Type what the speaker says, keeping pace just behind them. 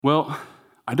Well,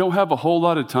 I don't have a whole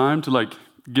lot of time to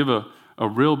give a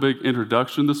real big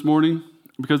introduction this morning,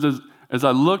 because as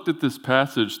I looked at this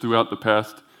passage throughout the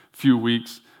past few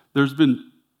weeks, there's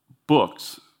been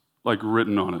books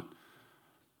written on it.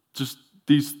 Just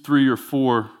these 3 or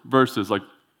 4 verses,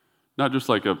 not just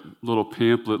a little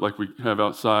pamphlet like we have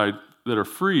outside that are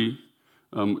free.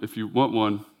 If you want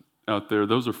one out there,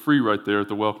 those are free right there at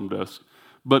the welcome desk.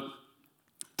 But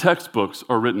textbooks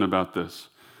are written about this.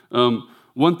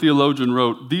 One theologian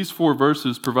wrote, "These 4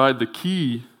 verses provide the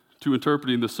key to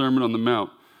interpreting the Sermon on the Mount,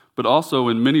 but also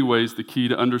in many ways the key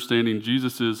to understanding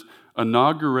Jesus'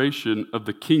 inauguration of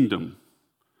the kingdom,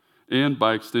 and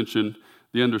by extension,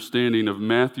 the understanding of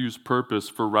Matthew's purpose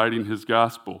for writing his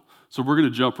gospel." So we're going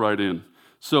to jump right in.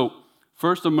 So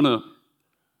first I'm going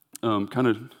to kind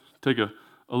of take a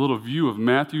little view of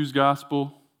Matthew's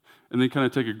gospel, and then kind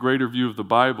of take a greater view of the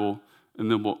Bible, and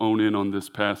then we'll own in on this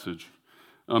passage.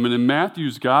 And in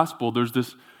Matthew's gospel, there's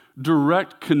this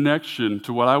direct connection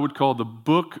to what I would call the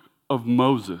book of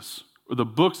Moses, or the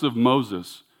books of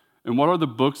Moses. And what are the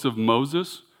books of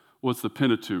Moses? Well, it's the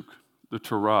Pentateuch, the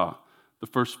Torah, the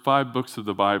first 5 books of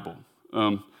the Bible.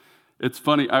 It's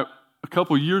funny, a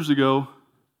couple years ago,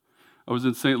 I was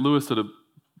in St. Louis at an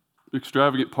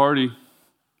extravagant party.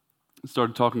 I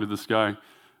started talking to this guy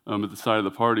at the side of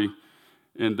the party,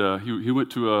 and he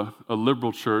went to a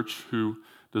liberal church who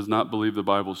does not believe the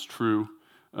Bible's true.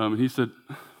 And he said,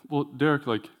 "Well, Derek,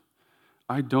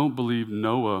 I don't believe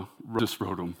Noah just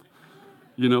wrote them,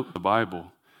 the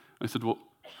Bible." I said, "Well,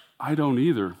 I don't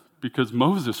either, because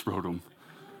Moses wrote them.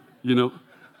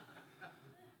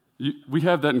 We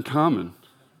have that in common."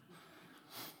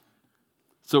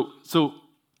 So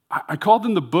I call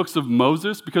them the books of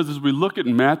Moses because as we look at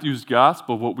Matthew's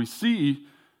gospel, what we see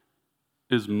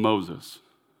is Moses.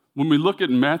 When we look at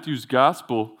Matthew's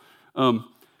gospel,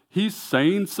 he's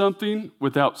saying something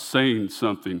without saying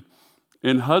something.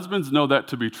 And husbands know that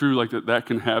to be true, that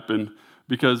can happen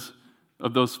because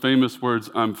of those famous words,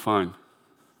 "I'm fine."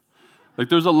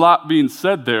 There's a lot being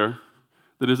said there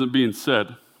that isn't being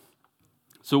said.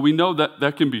 So we know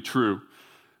that can be true.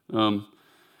 And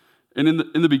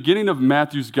in the beginning of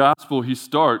Matthew's gospel, he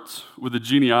starts with a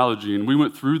genealogy, and we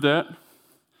went through that.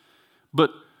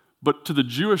 But to the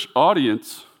Jewish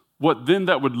audience, what then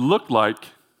that would look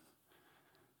like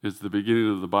is the beginning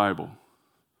of the Bible.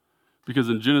 Because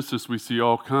in Genesis, we see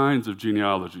all kinds of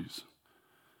genealogies.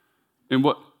 And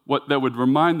what that would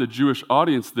remind the Jewish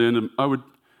audience then, and I would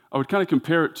kind of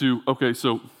compare it to, okay,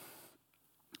 so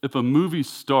if a movie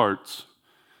starts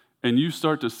and you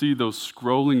start to see those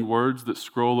scrolling words that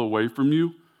scroll away from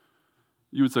you,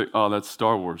 you would say, "Oh, that's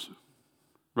Star Wars,"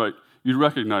 right? You'd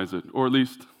recognize it, or at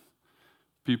least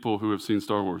people who have seen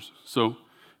Star Wars. So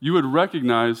you would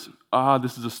recognize,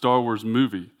 this is a Star Wars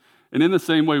movie. And in the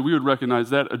same way we would recognize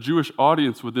that, a Jewish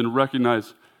audience would then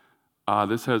recognize,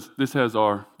 this has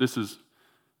our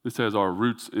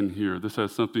roots in here. This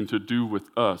has something to do with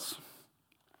us.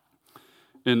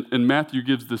 And Matthew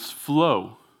gives this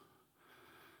flow.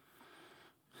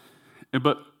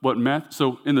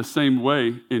 So in the same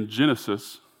way, in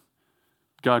Genesis,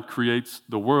 God creates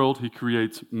the world, he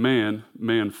creates man,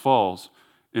 man falls.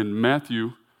 In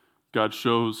Matthew, God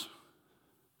shows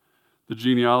the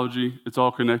genealogy, it's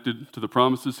all connected to the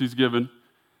promises he's given,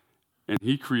 and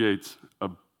he creates a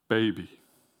baby.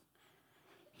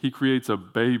 He creates a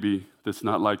baby that's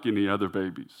not like any other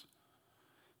babies.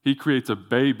 He creates a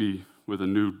baby with a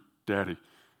new daddy.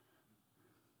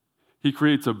 He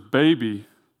creates a baby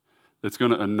that's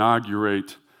going to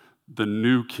inaugurate the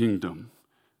new kingdom.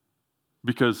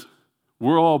 Because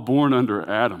we're all born under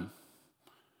Adam.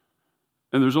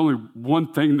 And there's only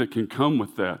one thing that can come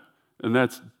with that, and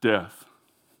that's death.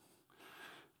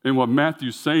 And what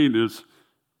Matthew's saying is,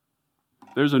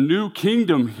 there's a new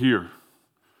kingdom here.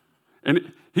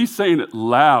 And he's saying it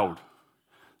loud.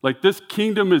 This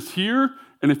kingdom is here,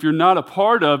 and if you're not a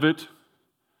part of it,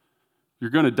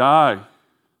 you're going to die.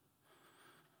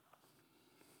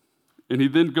 And he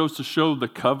then goes to show the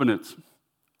covenants.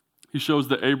 He shows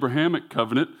the Abrahamic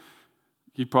covenant.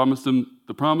 He promised them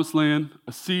the promised land,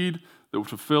 a seed that would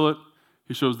fulfill it.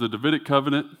 He shows the Davidic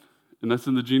covenant, and that's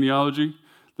in the genealogy,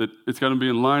 that it's got to be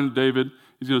in line with David.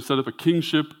 He's going to set up a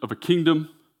kingship of a kingdom.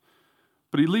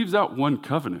 But he leaves out one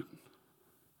covenant.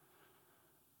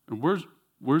 And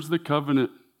where's the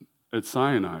covenant at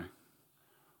Sinai?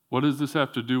 What does this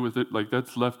have to do with it?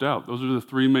 That's left out. Those are the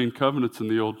 3 main covenants in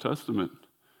the Old Testament.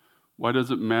 Why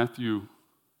doesn't Matthew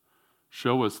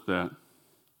show us that?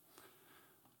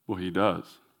 Well, he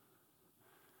does.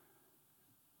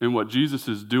 And what Jesus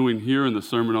is doing here in the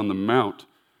Sermon on the Mount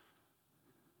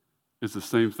is the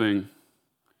same thing.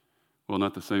 Well,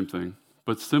 not the same thing,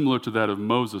 but similar to that of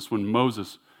Moses when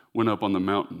Moses went up on the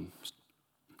mountain.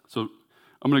 So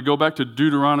I'm going to go back to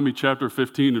Deuteronomy chapter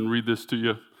 15 and read this to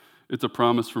you. It's a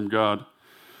promise from God.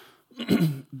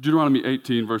 Deuteronomy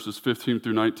 18, verses 15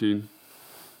 through 19.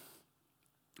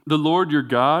 The Lord your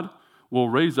God will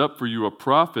raise up for you a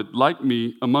prophet like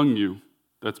me among you.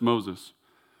 That's Moses.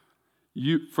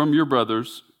 From your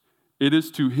brothers, it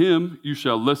is to him you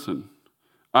shall listen.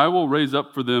 I will raise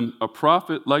up for them a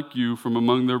prophet like you from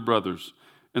among their brothers,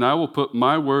 and I will put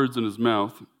my words in his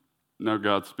mouth. Now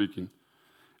God's speaking.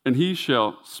 And he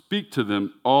shall speak to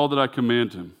them all that I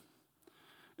command him.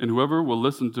 And whoever will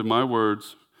listen to my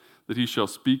words that he shall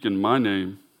speak in my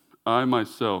name, I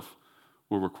myself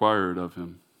will require it of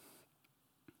him.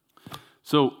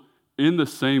 So, in the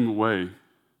same way,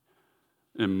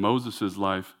 in Moses'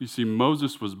 life, you see,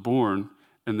 Moses was born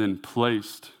and then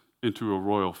placed into a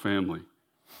royal family.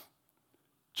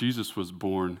 Jesus was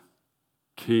born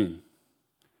king.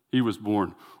 He was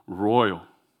born royal.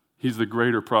 He's the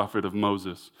greater prophet of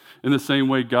Moses. In the same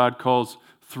way, God calls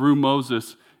through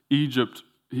Moses Egypt.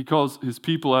 He calls his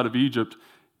people out of Egypt.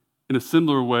 In a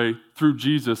similar way, through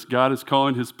Jesus, God is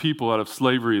calling his people out of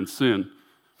slavery and sin.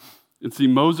 And see,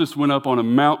 Moses went up on a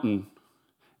mountain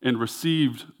and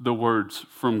received the words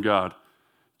from God.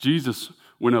 Jesus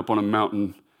went up on a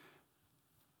mountain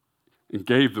and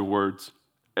gave the words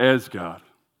as God.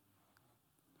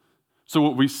 So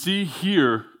what we see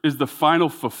here is the final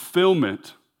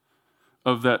fulfillment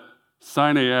of that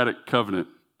Sinaitic covenant.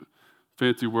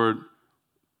 Fancy word.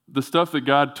 The stuff that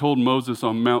God told Moses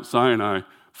on Mount Sinai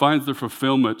finds their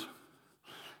fulfillment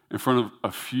in front of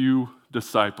a few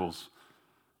disciples.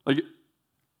 Like,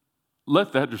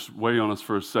 let that just weigh on us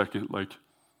for a second. Like,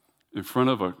 in front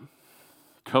of a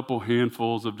couple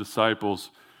handfuls of disciples,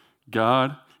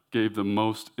 God gave the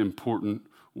most important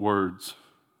words.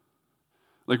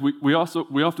 Like, we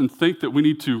often think that we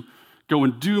need to go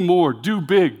and do more, do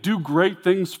big, do great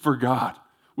things for God,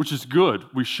 which is good.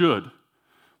 We should.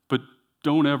 But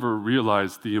don't ever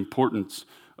realize the importance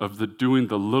of doing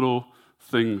the little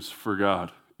things for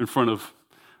God in front of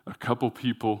a couple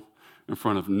people, in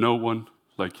front of no one.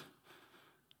 Like,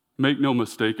 make no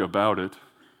mistake about it.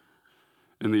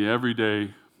 In the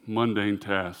everyday, mundane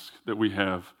tasks that we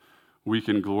have, we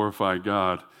can glorify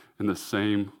God in the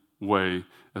same way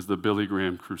as the Billy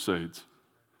Graham Crusades.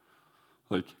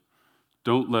 Like,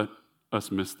 don't let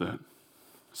us miss that.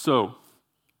 So,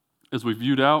 as we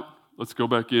viewed out, let's go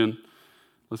back in.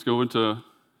 Let's go into,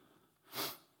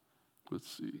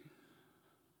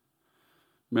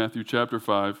 Matthew chapter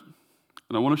 5.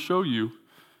 And I want to show you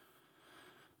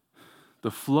the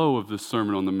flow of this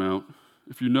Sermon on the Mount.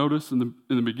 If you notice, in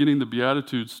the beginning, the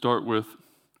Beatitudes start with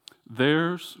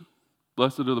theirs,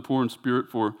 blessed are the poor in spirit,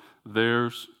 for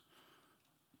theirs,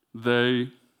 they.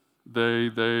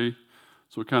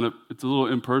 So it's a little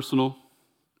impersonal,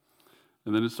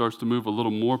 and then it starts to move a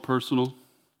little more personal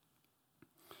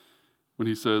when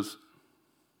he says,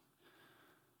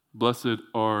 blessed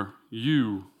are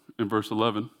you, in verse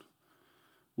 11,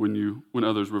 when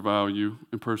others revile you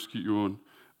and persecute you and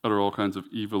utter all kinds of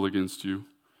evil against you.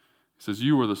 He says,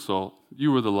 you are the salt,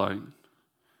 you are the light.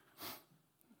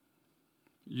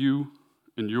 You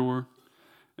and your,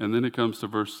 and then it comes to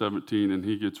verse 17, and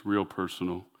he gets real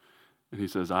personal, and he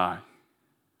says, I.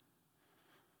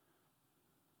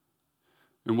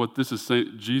 And what this is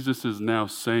saying, Jesus is now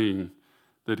saying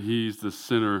that he's the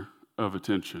center of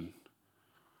attention.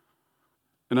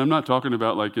 And I'm not talking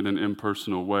about like in an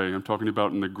impersonal way. I'm talking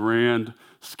about in the grand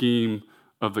scheme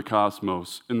of the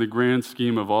cosmos, in the grand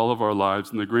scheme of all of our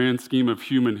lives, in the grand scheme of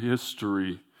human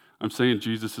history. I'm saying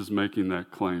Jesus is making that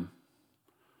claim.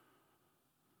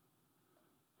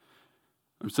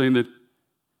 I'm saying that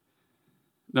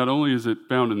not only is it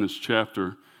found in this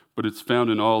chapter, but it's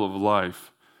found in all of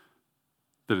life,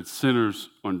 that it centers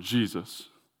on Jesus.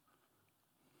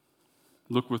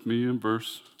 Look with me in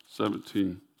verse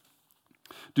 17.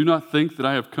 Do not think that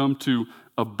I have come to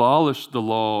abolish the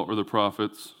law or the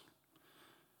prophets.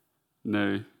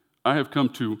 Nay, I have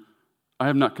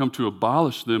not come to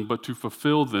abolish them, but to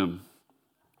fulfill them.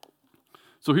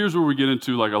 So here's where we get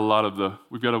into like a lot of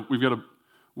we've got to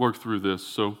work through this.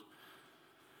 So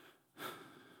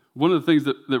one of the things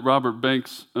that Robert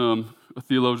Banks, a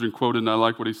theologian, quoted, and I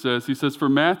like what he says. He says, for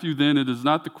Matthew, then, it is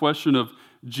not the question of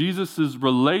Jesus'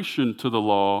 relation to the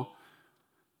law.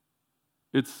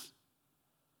 It's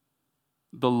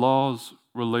the law's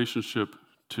relationship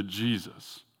to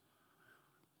Jesus.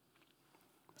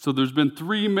 So there's been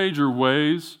three major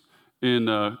ways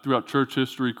throughout church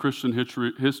history, Christian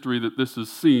history, that this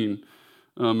is seen.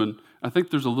 And I think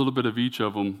there's a little bit of each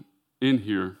of them in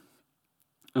here.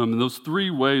 And those three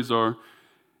ways are,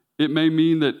 It may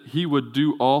mean that he would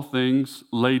do all things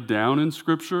laid down in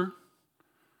Scripture.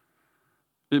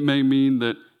 It may mean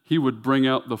that he would bring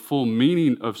out the full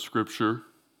meaning of Scripture.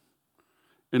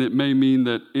 And it may mean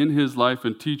that in his life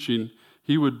and teaching,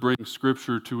 he would bring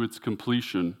Scripture to its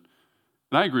completion.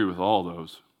 And I agree with all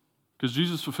those, because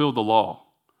Jesus fulfilled the law.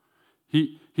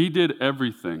 He did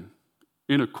everything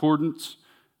in accordance,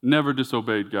 never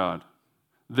disobeyed God.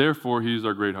 Therefore, he is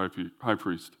our great high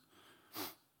priest.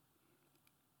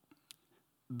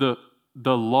 The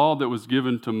law that was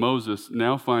given to Moses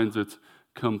now finds its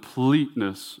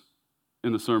completeness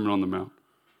in the Sermon on the Mount.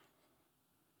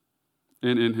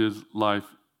 And in his life,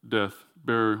 death,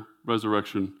 burial,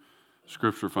 resurrection,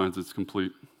 Scripture finds its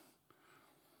complete.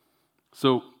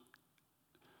 So,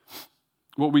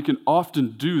 what we can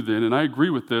often do then, and I agree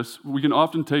with this, we can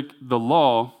often take the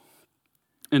law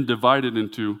and divide it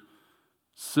into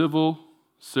civil,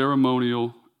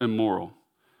 ceremonial, and moral.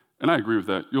 And I agree with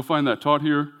that. You'll find that taught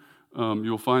here.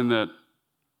 You'll find that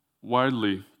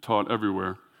widely taught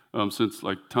everywhere since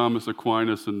like Thomas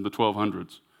Aquinas in the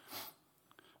 1200s.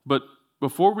 But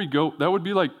before we go, that would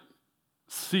be like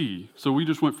C. So we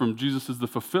just went from Jesus is the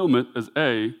fulfillment as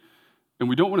A, and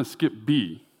we don't want to skip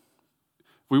B.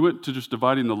 If we went to just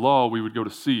dividing the law, we would go to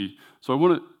C. So I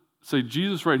want to say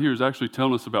Jesus right here is actually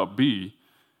telling us about B,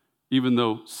 even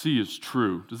though C is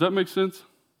true. Does that make sense?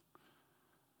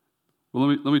 Well,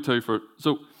 let me tell you first.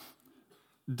 So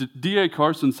D.A.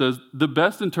 Carson says, the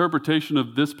best interpretation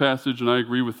of this passage, and I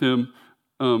agree with him,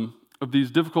 of these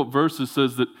difficult verses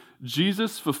says that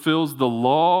Jesus fulfills the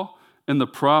law and the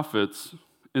prophets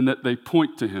in that they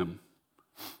point to him.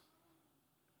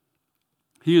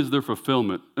 He is their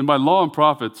fulfillment. And by law and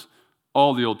prophets,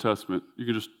 all the Old Testament. You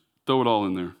can just throw it all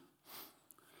in there.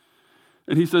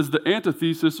 And he says the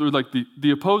antithesis, or like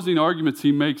the opposing arguments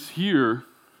he makes here,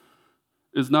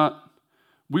 is not,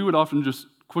 we would often just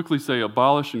quickly say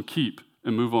abolish and keep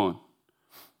and move on.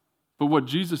 But what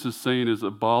Jesus is saying is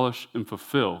abolish and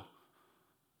fulfill.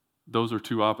 Those are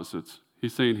two opposites.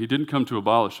 He's saying he didn't come to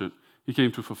abolish it, he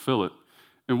came to fulfill it.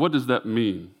 And what does that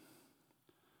mean?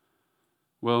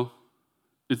 Well,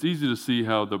 it's easy to see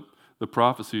how the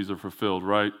prophecies are fulfilled,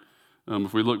 right?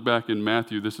 If we look back in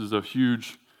Matthew, this is a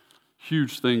huge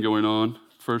thing going on.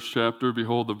 First chapter,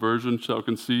 behold, the virgin shall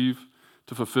conceive,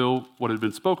 to fulfill what had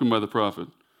been spoken by the prophet.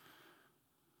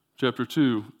 Chapter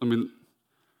 2,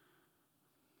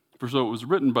 for so it was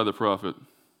written by the prophet.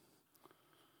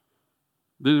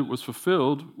 Then it was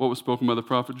fulfilled what was spoken by the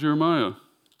prophet Jeremiah.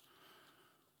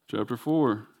 Chapter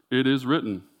 4, it is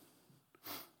written.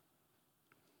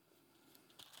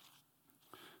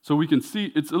 So we can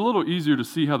see, it's a little easier to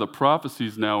see how the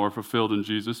prophecies now are fulfilled in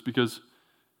Jesus because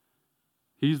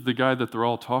he's the guy that they're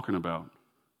all talking about.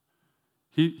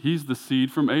 He's the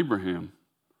seed from Abraham.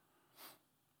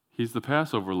 He's the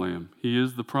Passover lamb. He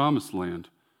is the promised land.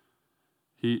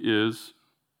 He is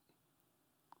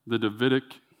the Davidic,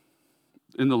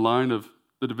 in the line of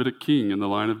the Davidic king, in the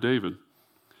line of David.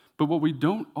 But what we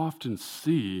don't often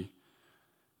see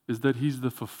is that he's the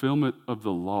fulfillment of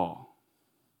the law.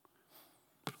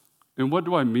 And what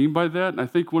do I mean by that? And I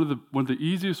think one of the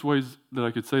easiest ways that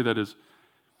I could say that is,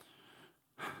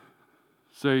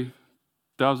 say,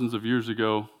 thousands of years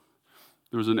ago,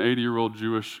 there was an 80-year-old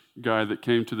Jewish guy that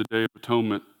came to the Day of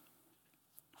Atonement,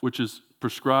 which is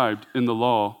prescribed in the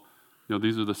law. You know,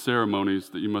 these are the ceremonies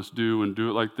that you must do, and do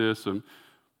it like this. And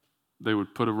they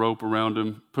would put a rope around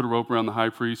him, put a rope around the high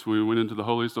priest when he went into the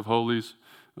holiest of holies,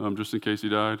 just in case he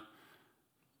died.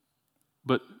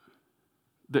 But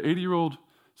the 80-year-old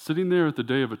sitting there at the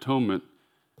Day of Atonement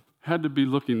had to be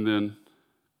looking then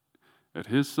at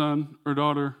his son or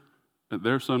daughter, at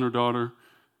their son or daughter,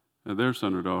 at their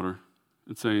son or daughter,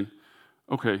 and saying,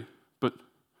 okay, but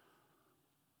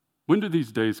when do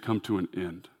these days come to an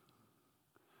end?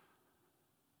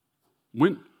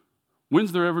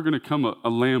 When's there ever going to come a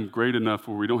lamb great enough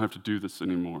where we don't have to do this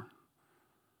anymore?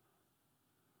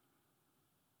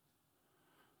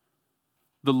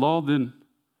 The law then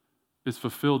is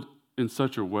fulfilled in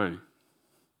such a way.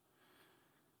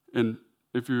 And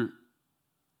if you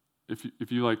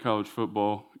like college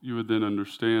football, you would then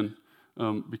understand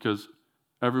because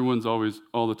everyone's always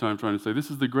all the time trying to say,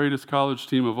 this is the greatest college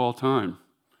team of all time.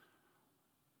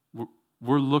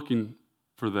 We're looking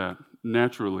for that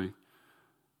naturally.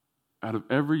 Out of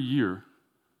every year,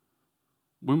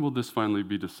 when will this finally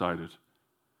be decided?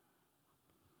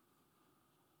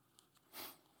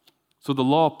 So the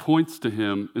law points to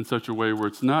him in such a way where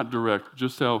it's not direct,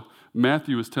 just how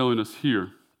Matthew is telling us here.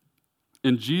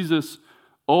 And Jesus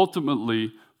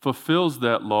ultimately fulfills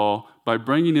that law by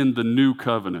bringing in the new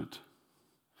covenant.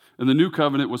 And the new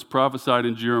covenant was prophesied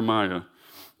in Jeremiah.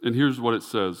 And here's what it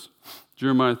says.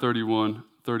 Jeremiah 31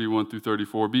 through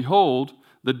 34. Behold,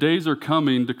 the days are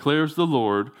coming, declares the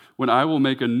Lord, when I will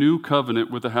make a new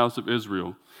covenant with the house of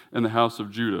Israel and the house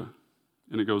of Judah.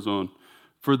 And it goes on.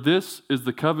 For this is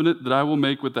the covenant that I will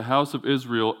make with the house of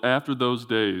Israel after those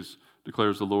days,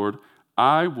 declares the Lord.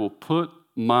 I will put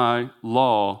my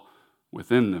law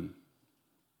within them.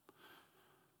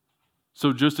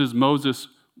 So just as Moses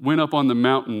went up on the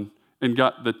mountain and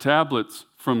got the tablets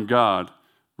from God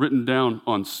written down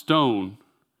on stone,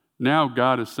 now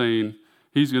God is saying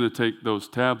he's going to take those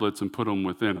tablets and put them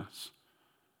within us.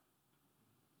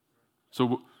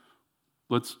 So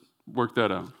let's work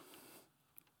that out.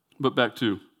 But back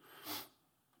to,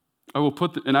 I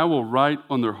will write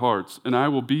on their hearts, and I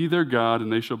will be their God,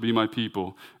 and they shall be my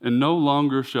people. And no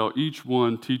longer shall each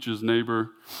one teach his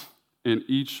neighbor and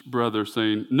each brother,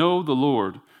 saying, Know the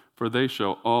Lord, for they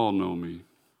shall all know me,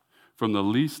 from the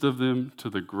least of them to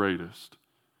the greatest.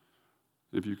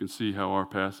 If you can see how our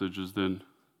passage is then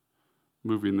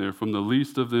moving there, from the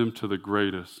least of them to the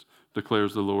greatest,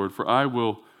 declares the Lord, for I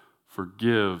will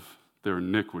forgive their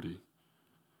iniquity,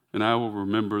 and I will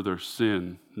remember their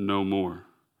sin no more.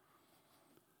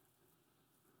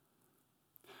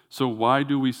 So why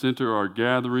do we center our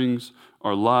gatherings,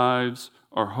 our lives,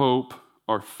 our hope,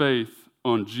 our faith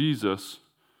on Jesus?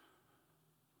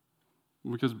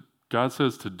 Because God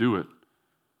says to do it,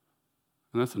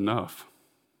 and that's enough.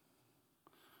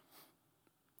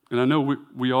 And I know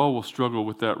we all will struggle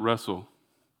with that wrestle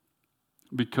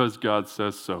because God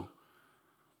says so.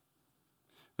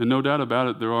 And no doubt about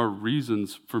it, there are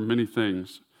reasons for many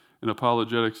things, and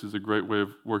apologetics is a great way of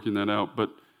working that out, but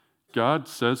God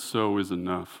says so is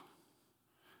enough.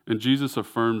 And Jesus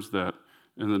affirms that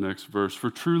in the next verse. For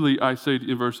truly, I say,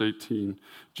 in verse 18,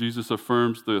 Jesus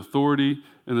affirms the authority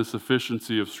and the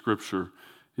sufficiency of Scripture.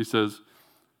 He says,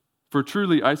 For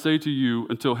truly, I say to you,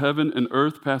 until heaven and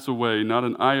earth pass away, not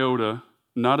an iota,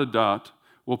 not a dot,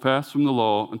 will pass from the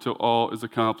law until all is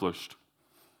accomplished.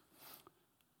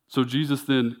 So Jesus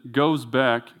then goes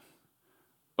back,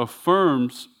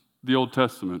 affirms the Old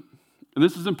Testament. And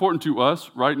this is important to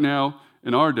us right now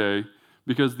in our day,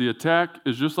 because the attack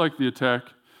is just like the attack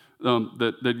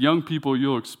that young people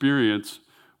you'll experience,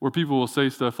 where people will say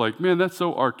stuff like, man, that's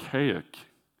so archaic.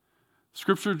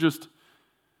 Scripture just,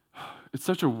 it's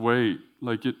such a weight.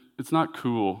 Like, it's not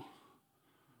cool.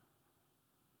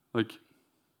 Like,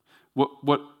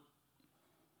 what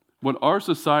our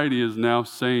society is now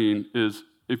saying is,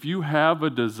 if you have a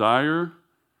desire,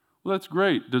 well, that's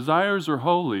great. Desires are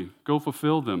holy. Go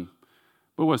fulfill them.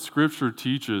 But what Scripture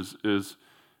teaches is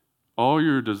all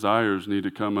your desires need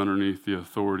to come underneath the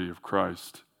authority of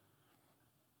Christ.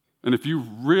 And if you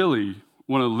really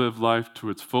want to live life to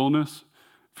its fullness,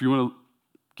 if you want to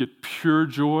get pure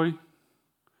joy,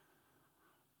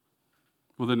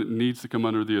 well, then it needs to come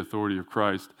under the authority of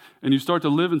Christ. And you start to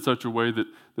live in such a way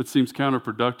that seems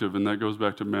counterproductive, and that goes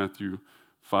back to Matthew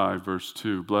 5, verse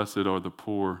 2. Blessed are the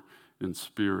poor in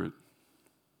spirit.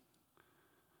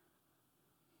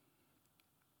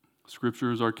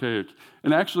 Scripture is archaic.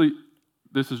 And actually,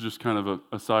 this is just kind of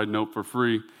a side note for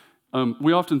free.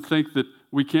 We often think that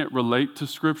we can't relate to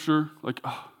Scripture. Like,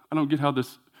 I don't get how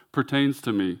this pertains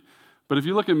to me. But if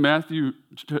you look at Matthew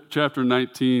chapter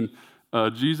 19,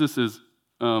 Jesus is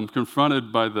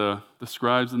confronted by the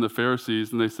scribes and the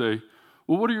Pharisees, and they say,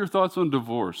 well, what are your thoughts on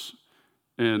divorce?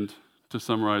 And to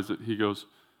summarize it, he goes,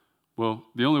 well,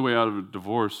 the only way out of a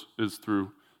divorce is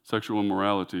through sexual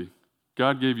immorality.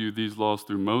 God gave you these laws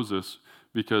through Moses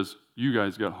because you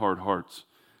guys got hard hearts.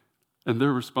 And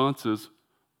their response is,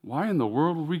 why in the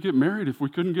world would we get married if we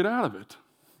couldn't get out of it?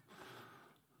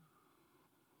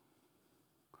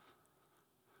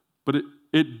 But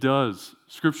it does.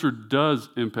 Scripture does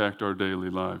impact our daily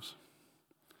lives.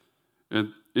 And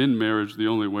in marriage, the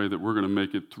only way that we're going to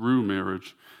make it through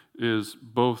marriage is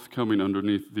both coming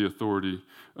underneath the authority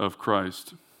of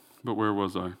Christ. But where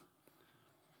was I?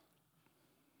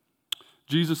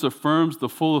 Jesus affirms the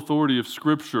full authority of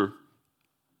Scripture.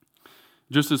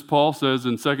 Just as Paul says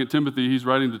in 2 Timothy, he's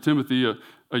writing to Timothy,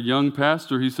 a young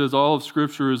pastor, he says, all of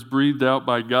Scripture is breathed out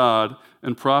by God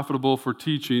and profitable for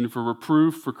teaching, for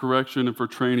reproof, for correction, and for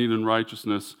training in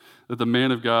righteousness, that the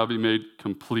man of God be made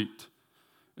complete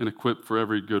and equipped for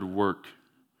every good work.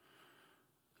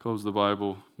 Close the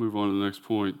Bible, move on to the next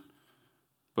point.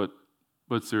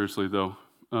 But seriously, though,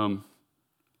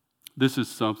 this is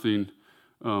something,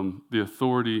 the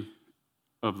authority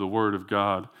of the Word of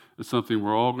God is something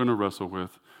we're all going to wrestle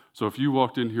with. So if you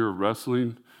walked in here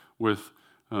wrestling with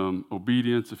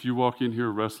obedience, if you walk in here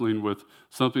wrestling with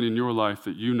something in your life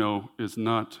that you know is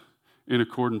not in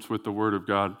accordance with the Word of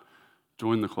God,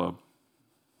 join the club,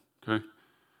 okay?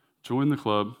 join the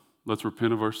club, let's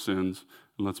repent of our sins,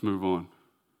 and let's move on.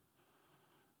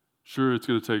 Sure, it's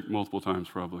going to take multiple times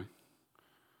probably,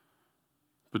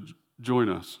 but join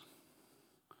us.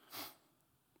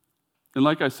 And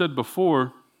like I said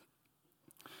before,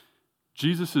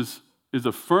 Jesus is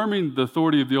affirming the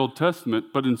authority of the Old Testament,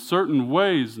 but in certain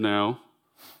ways now,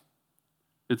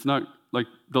 it's not like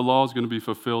the law is going to be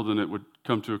fulfilled and it would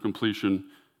come to a completion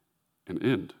and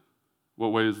end.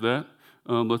 What way is that?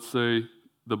 Let's say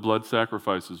the blood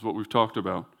sacrifices, what we've talked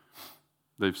about,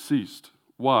 they've ceased.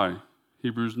 Why?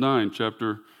 Hebrews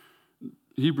chapter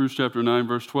 9,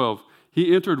 verse 12.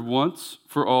 He entered once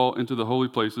for all into the holy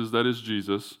places, that is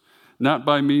Jesus, not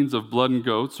by means of blood and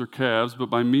goats or calves, but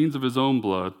by means of his own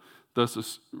blood,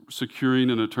 thus securing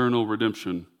an eternal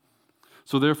redemption.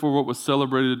 So therefore, what was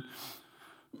celebrated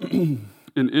in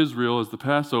Israel as the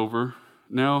Passover,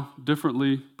 now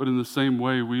differently, but in the same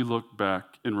way, we look back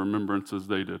in remembrance as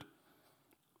they did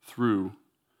through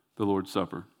the Lord's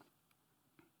Supper.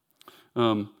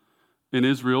 In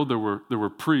Israel, there were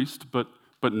priests, but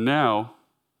now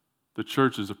the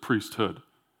church is a priesthood.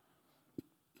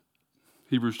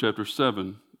 Hebrews chapter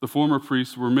 7. The former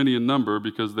priests were many in number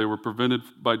because they were prevented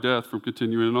by death from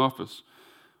continuing in office.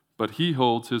 But he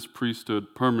holds his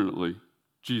priesthood permanently,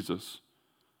 Jesus,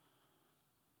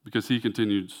 because he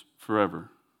continues forever.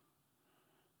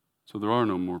 So there are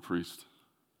no more priests.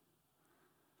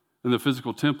 In the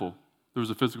physical temple, there was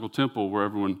a physical temple where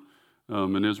everyone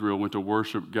in Israel went to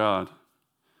worship God.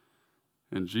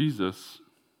 And Jesus,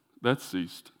 that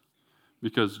ceased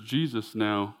because Jesus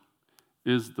now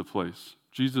is the place.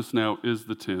 Jesus now is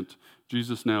the tent.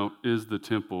 Jesus now is the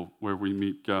temple where we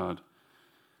meet God.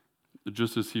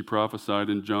 Just as he prophesied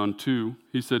in John 2,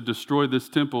 he said, "Destroy this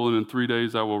temple, and in 3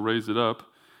 days I will raise it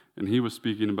up." And he was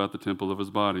speaking about the temple of his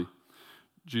body.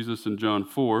 Jesus in John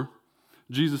 4,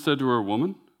 Jesus said to her,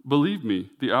 "Woman, believe me,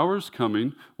 the hour is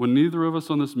coming when neither of us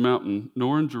on this mountain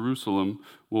nor in Jerusalem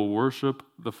will you worship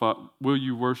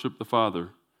the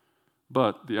Father.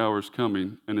 But the hour is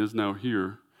coming and is now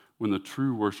here when the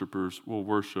true worshipers will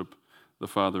worship the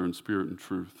Father in spirit and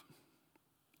truth."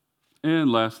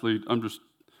 And lastly, I'm just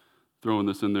throwing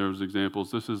this in there as examples.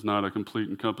 This is not a complete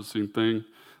encompassing thing.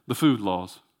 The food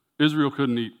laws. Israel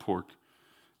couldn't eat pork.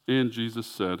 And Jesus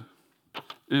said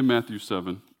in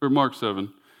Mark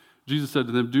 7, Jesus said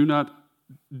to them,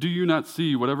 Do you not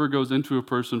see whatever goes into a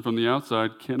person from the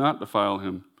outside cannot defile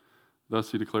him?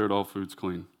 Thus he declared all foods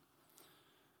clean.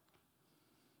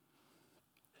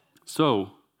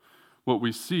 So, what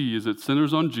we see is it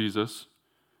centers on Jesus.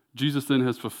 Jesus then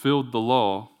has fulfilled the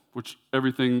law, which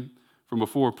everything from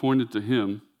before pointed to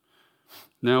him.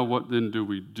 Now what then do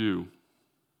we do?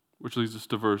 Which leads us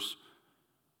to verse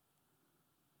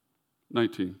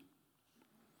 19.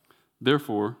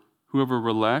 Therefore, whoever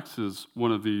relaxes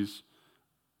one of the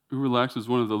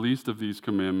least of these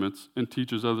commandments and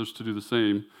teaches others to do the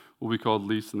same will be called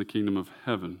least in the kingdom of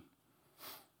heaven.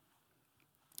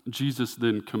 Jesus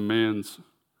then commands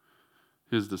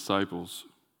his disciples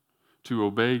to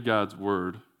obey God's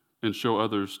word and show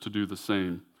others to do the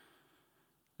same.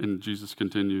 And Jesus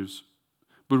continues,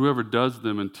 but whoever does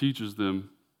them and teaches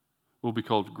them will be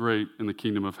called great in the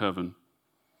kingdom of heaven.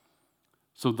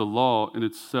 So the law in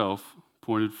itself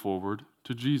pointed forward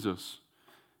to Jesus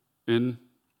in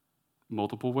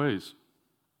multiple ways.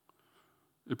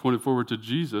 It pointed forward to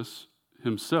Jesus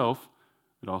himself.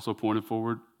 It also pointed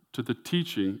forward to the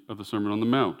teaching of the Sermon on the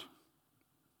Mount.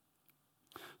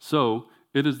 So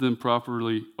it is then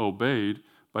properly obeyed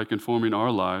by conforming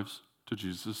our lives to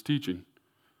Jesus' teaching.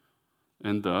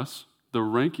 And thus, the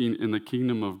ranking in the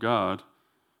kingdom of God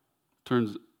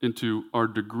turns into our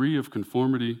degree of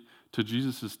conformity to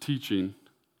Jesus' teaching.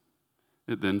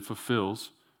 It then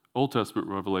fulfills Old Testament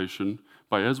revelation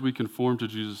by as we conform to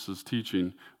Jesus'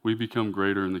 teaching, we become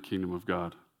greater in the kingdom of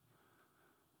God.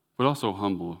 But also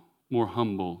more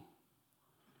humble.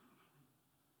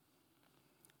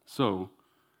 So,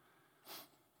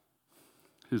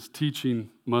 his teaching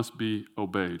must be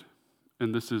obeyed.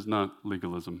 And this is not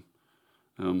legalism.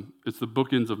 It's the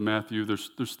bookends of Matthew.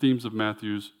 There's themes of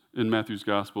in Matthew's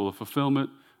gospel, a fulfillment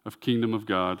of kingdom of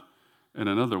God, and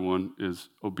another one is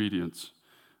obedience.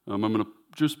 I'm going to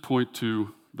just point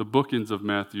to the bookends of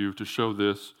Matthew to show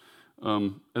this.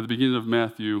 At the beginning of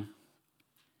Matthew,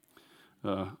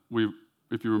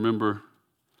 if you remember,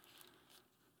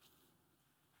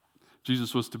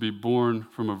 Jesus was to be born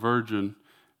from a virgin,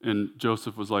 and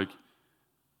Joseph was like,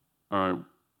 all right,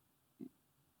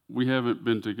 we haven't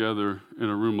been together in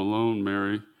a room alone,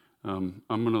 Mary. I'm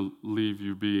going to leave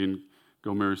you be and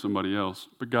go marry somebody else.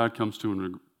 But God comes to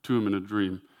him in a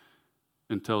dream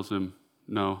and tells him,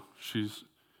 no, she's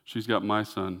got my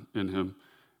son in him.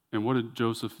 And what did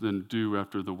Joseph then do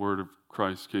after the word of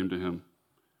Christ came to him?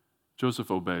 Joseph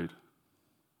obeyed.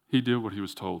 He did what he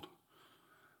was told.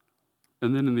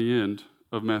 And then in the end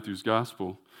of Matthew's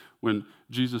gospel, when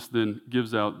Jesus then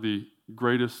gives out the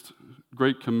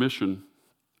Great Commission,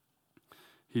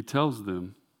 he tells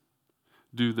them,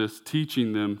 do this,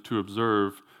 teaching them to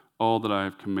observe all that I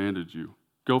have commanded you.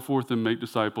 Go forth and make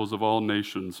disciples of all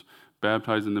nations,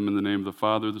 baptizing them in the name of the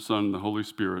Father, the Son, and the Holy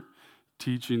Spirit,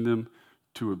 teaching them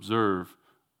to observe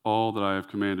all that I have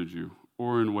commanded you,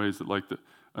 or in ways that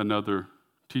another,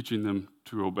 teaching them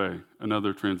to obey.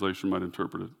 Another translation might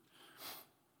interpret it.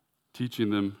 Teaching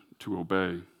them to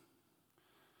obey.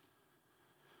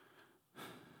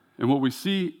 And what we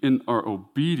see in our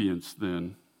obedience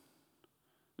then,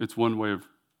 it's one way of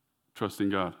trusting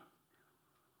God.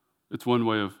 It's one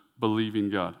way of believing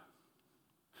God.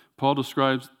 Paul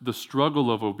describes the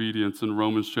struggle of obedience in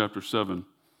Romans chapter 7.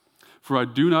 For I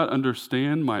do not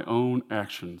understand my own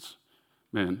actions.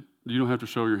 Man, you don't have to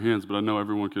show your hands, but I know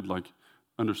everyone could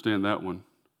understand that one.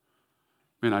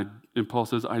 Man, and Paul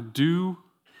says, I do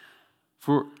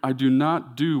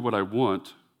not do what I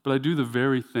want, but I do the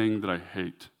very thing that I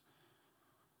hate.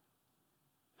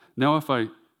 Now if I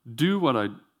do what I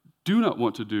do not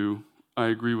want to do, I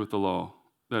agree with the law.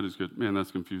 That is good. Man,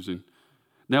 that's confusing.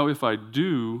 Now if I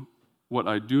do what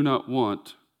I do not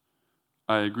want,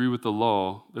 I agree with the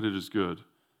law that it is good.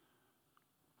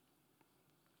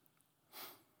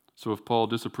 So if Paul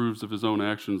disapproves of his own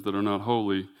actions that are not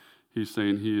holy, he's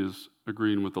saying he is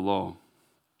agreeing with the law.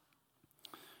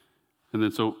 And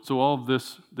then so all of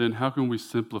this, then how can we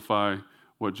simplify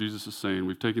what Jesus is saying?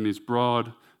 We've taken these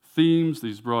broad themes,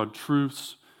 these broad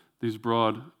truths, these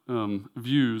broad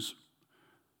views.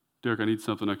 Derek, I need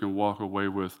something I can walk away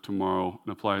with tomorrow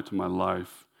and apply it to my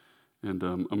life. And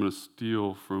I'm going to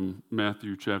steal from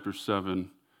Matthew chapter 7,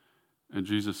 and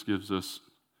Jesus gives us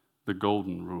the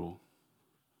golden rule.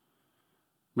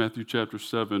 Matthew chapter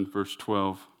 7, verse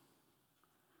 12.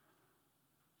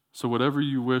 So whatever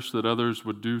you wish that others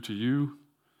would do to you,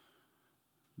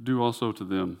 do also to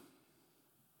them.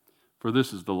 For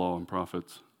this is the law and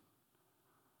prophets.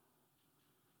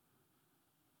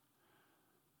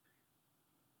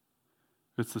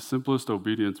 It's the simplest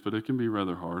obedience, but it can be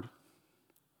rather hard.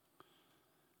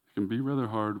 It can be rather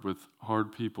hard with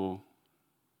hard people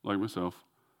like myself,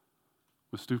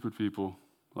 with stupid people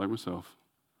like myself.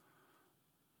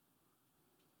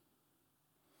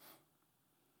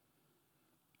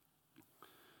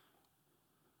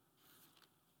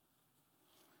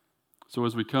 So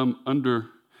as we come under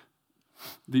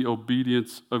the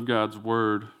obedience of God's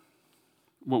word,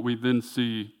 what we then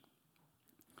see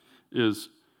is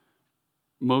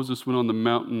Moses went on the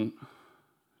mountain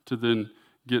to then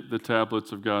get the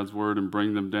tablets of God's word and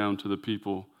bring them down to the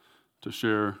people to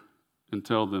share and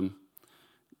tell them.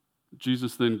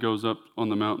 Jesus then goes up on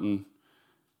the mountain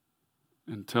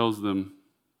and tells them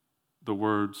the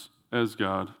words as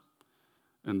God.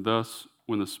 And thus,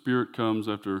 when the Spirit comes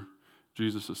after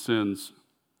Jesus ascends,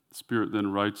 the Spirit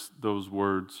then writes those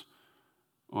words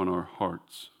on our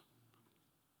hearts.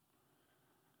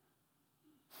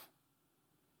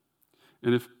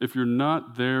 And if you're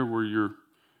not there where you're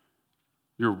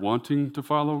wanting to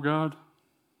follow God,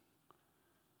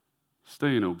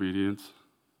 stay in obedience.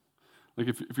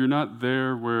 If you're not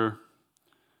there where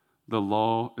the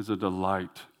law is a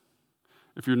delight,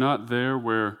 if you're not there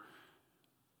where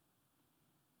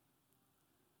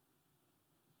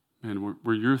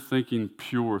you're thinking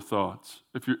pure thoughts,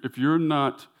 if you're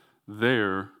not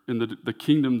there in the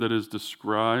kingdom that is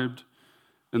described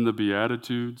in the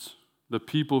Beatitudes, the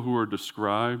people who are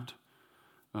described,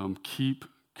 keep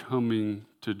coming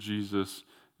to Jesus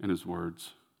and his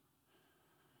words.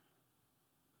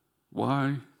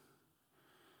 Why?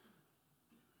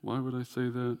 Why would I say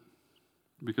that?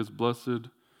 Because blessed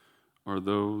are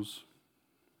those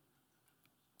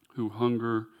who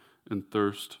hunger and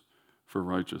thirst for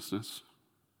righteousness,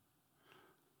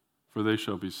 for they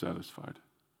shall be satisfied.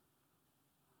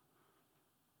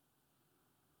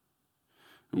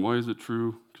 And why is it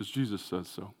true? Because Jesus says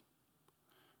so.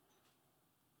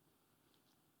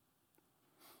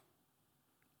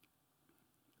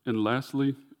 And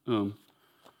lastly, to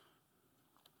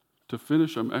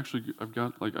finish, I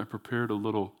prepared a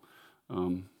little,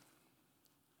 this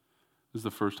is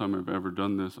the first time I've ever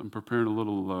done this. I'm preparing a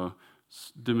little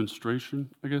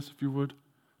demonstration, I guess, if you would.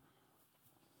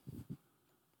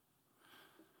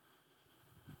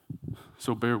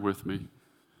 So bear with me.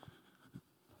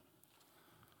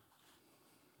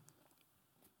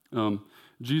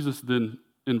 Jesus then,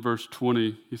 in verse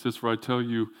 20, he says, "For I tell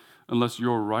you, unless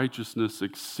your righteousness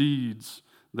exceeds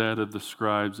that of the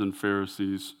scribes and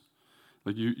Pharisees,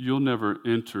 Like you'll never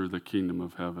enter the kingdom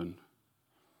of heaven.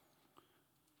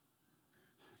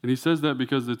 And he says that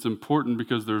because it's important,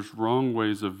 because there's wrong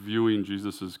ways of viewing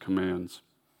Jesus' commands.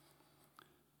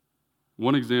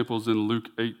 One example is in Luke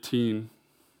 18,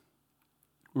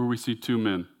 where we see two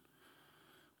men.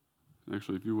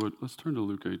 Actually, if you would, let's turn to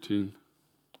Luke 18.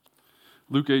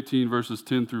 Luke 18, verses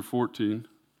 10 through 14.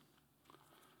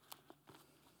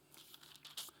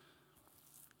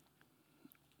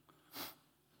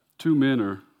 Two men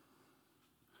are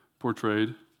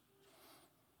portrayed.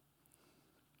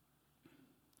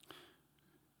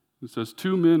 It says,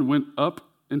 2 men went up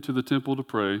into the temple to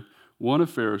pray, one a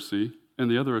Pharisee and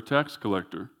the other a tax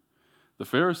collector. The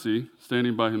Pharisee,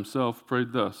 standing by himself,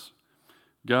 prayed thus,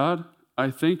 God, I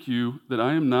thank you that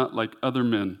I am not like other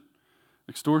men,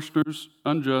 extortioners,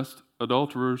 unjust,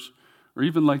 adulterers, or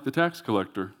even like the tax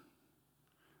collector.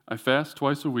 I fast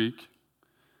twice a week.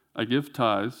 I give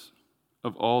tithes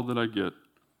of all that I get.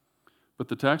 But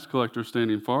the tax collector,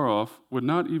 standing far off, would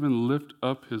not even lift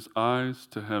up his eyes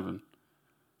to heaven,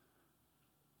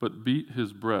 but beat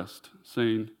his breast,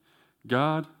 saying,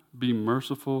 God, be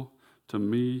merciful to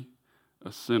me,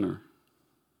 a sinner.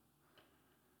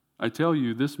 I tell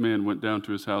you, this man went down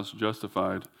to his house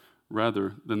justified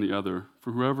rather than the other.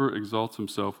 For whoever exalts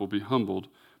himself will be humbled,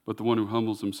 but the one who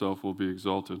humbles himself will be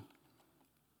exalted.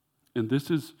 And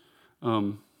this is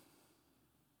an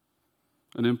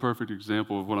imperfect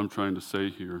example of what I'm trying to say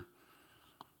here,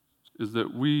 is that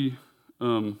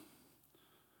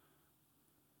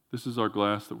this is our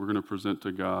glass that we're going to present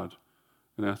to God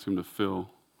and ask him to fill.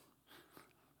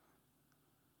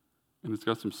 And it's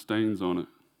got some stains on it.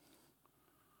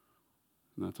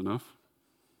 And that's enough.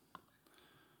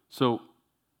 So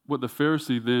what the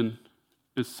Pharisee then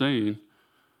is saying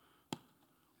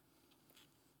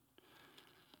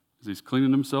is he's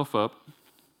cleaning himself up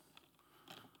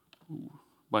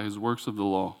by his works of the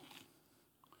law.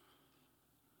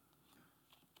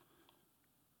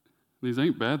 These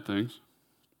ain't bad things,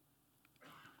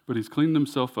 but he's cleaned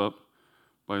himself up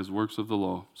by his works of the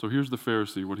law. So here's the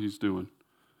Pharisee, what he's doing.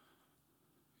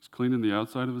 He's cleaning the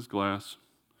outside of his glass,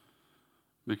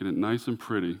 making it nice and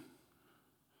pretty,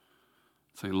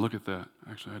 saying, look at that.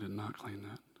 Actually, I did not clean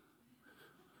that.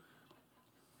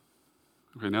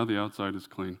 Okay, now the outside is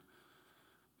clean.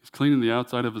 He's cleaning the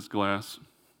outside of his glass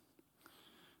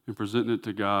and presenting it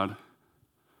to God,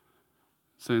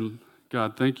 saying,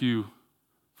 God, thank you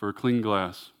for a clean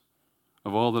glass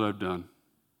of all that I've done.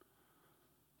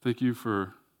 Thank you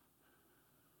for,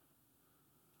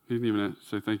 he didn't even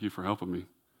say thank you for helping me.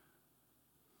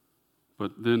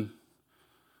 But then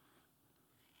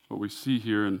what we see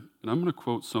here, and I'm going to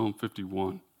quote Psalm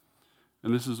 51,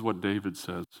 and this is what David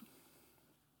says.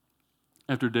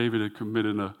 After David had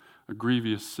committed a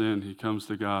grievous sin, he comes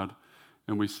to God,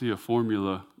 and we see a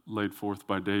formula laid forth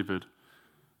by David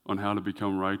on how to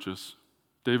become righteous.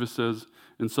 David says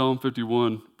in Psalm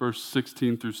 51, verse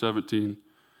 16 through 17,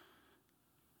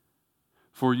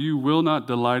 for you will not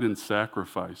delight in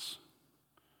sacrifice,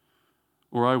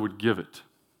 or I would give it.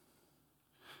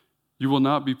 You will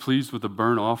not be pleased with a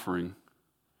burnt offering.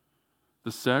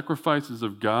 The sacrifices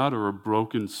of God are a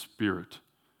broken spirit.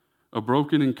 A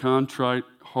broken and contrite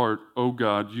heart, O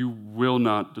God, you will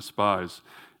not despise.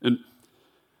 And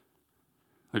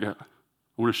I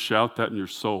want to shout that in your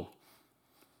soul.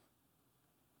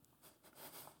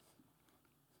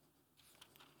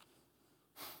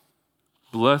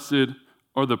 Blessed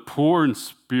are the poor in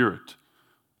spirit.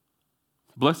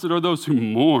 Blessed are those who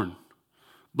mourn.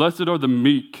 Blessed are the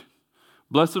meek.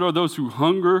 Blessed are those who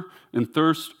hunger and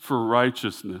thirst for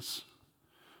righteousness.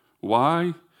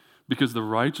 Why? Because the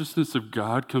righteousness of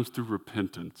God comes through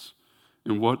repentance.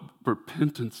 And what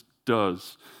repentance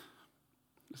does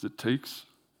is it takes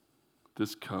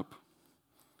this cup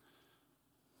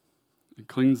and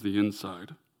cleans the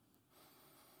inside.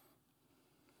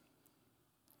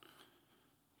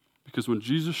 Because when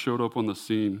Jesus showed up on the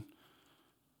scene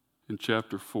in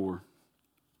chapter 4,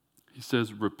 he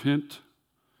says, repent,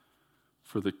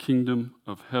 for the kingdom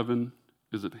of heaven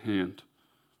is at hand.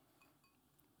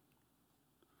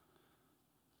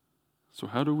 So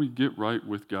how do we get right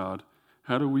with God?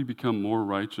 How do we become more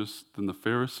righteous than the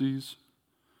Pharisees?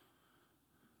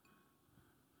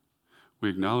 We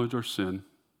acknowledge our sin.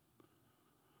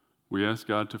 We ask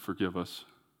God to forgive us.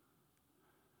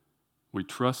 We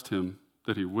trust him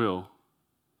that he will,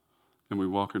 and we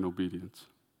walk in obedience.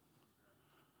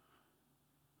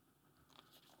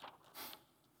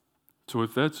 So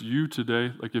if that's you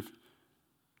today, like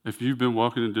if you've been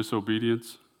walking in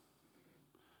disobedience,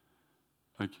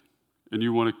 like, and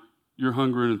you're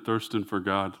hungering and thirsting for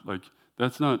God, like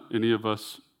that's not any of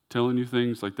us telling you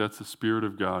things, like that's the Spirit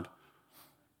of God.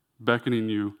 beckoning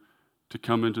you to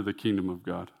come into the kingdom of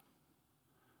God.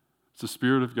 It's the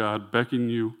Spirit of God beckoning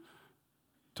you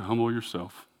to humble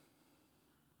yourself.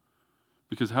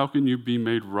 Because how can you be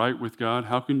made right with God?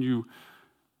 How can you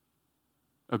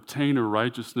obtain a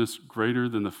righteousness greater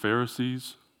than the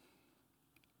Pharisees?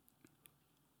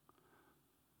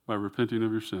 By repenting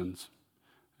of your sins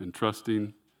and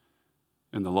trusting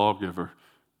in the lawgiver,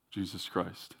 Jesus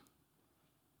Christ.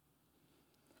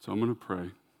 So I'm going to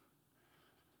pray.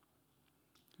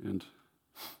 And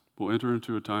we'll enter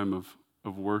into a time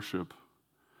of worship.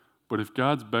 But if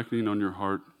God's beckoning on your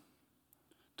heart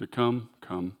to come,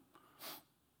 come.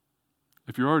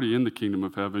 If you're already in the kingdom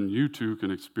of heaven, you too can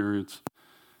experience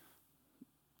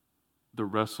the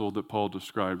wrestle that Paul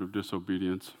described of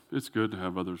disobedience. It's good to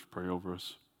have others pray over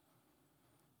us.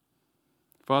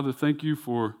 Father, thank you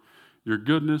for your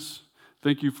goodness.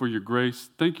 Thank you for your grace.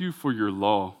 Thank you for your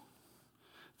law.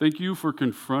 Thank you for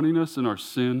confronting us in our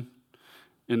sin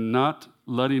and not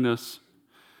letting us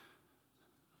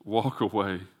walk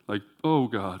away. Like, oh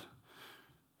God,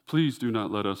 please do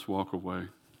not let us walk away.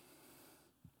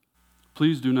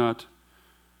 Please do not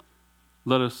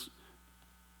let us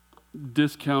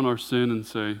discount our sin and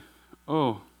say,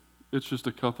 oh, it's just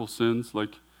a couple sins.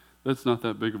 Like, that's not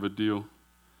that big of a deal.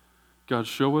 God,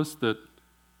 show us that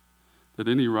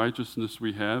any righteousness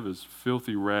we have is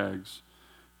filthy rags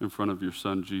in front of your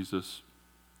Son, Jesus.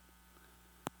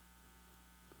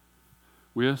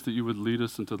 We ask that you would lead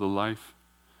us into the life,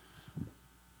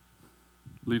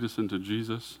 lead us into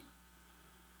Jesus,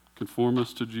 conform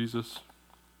us to Jesus,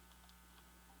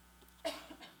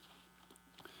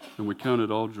 and we count it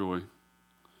all joy.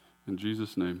 In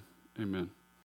Jesus' name, amen.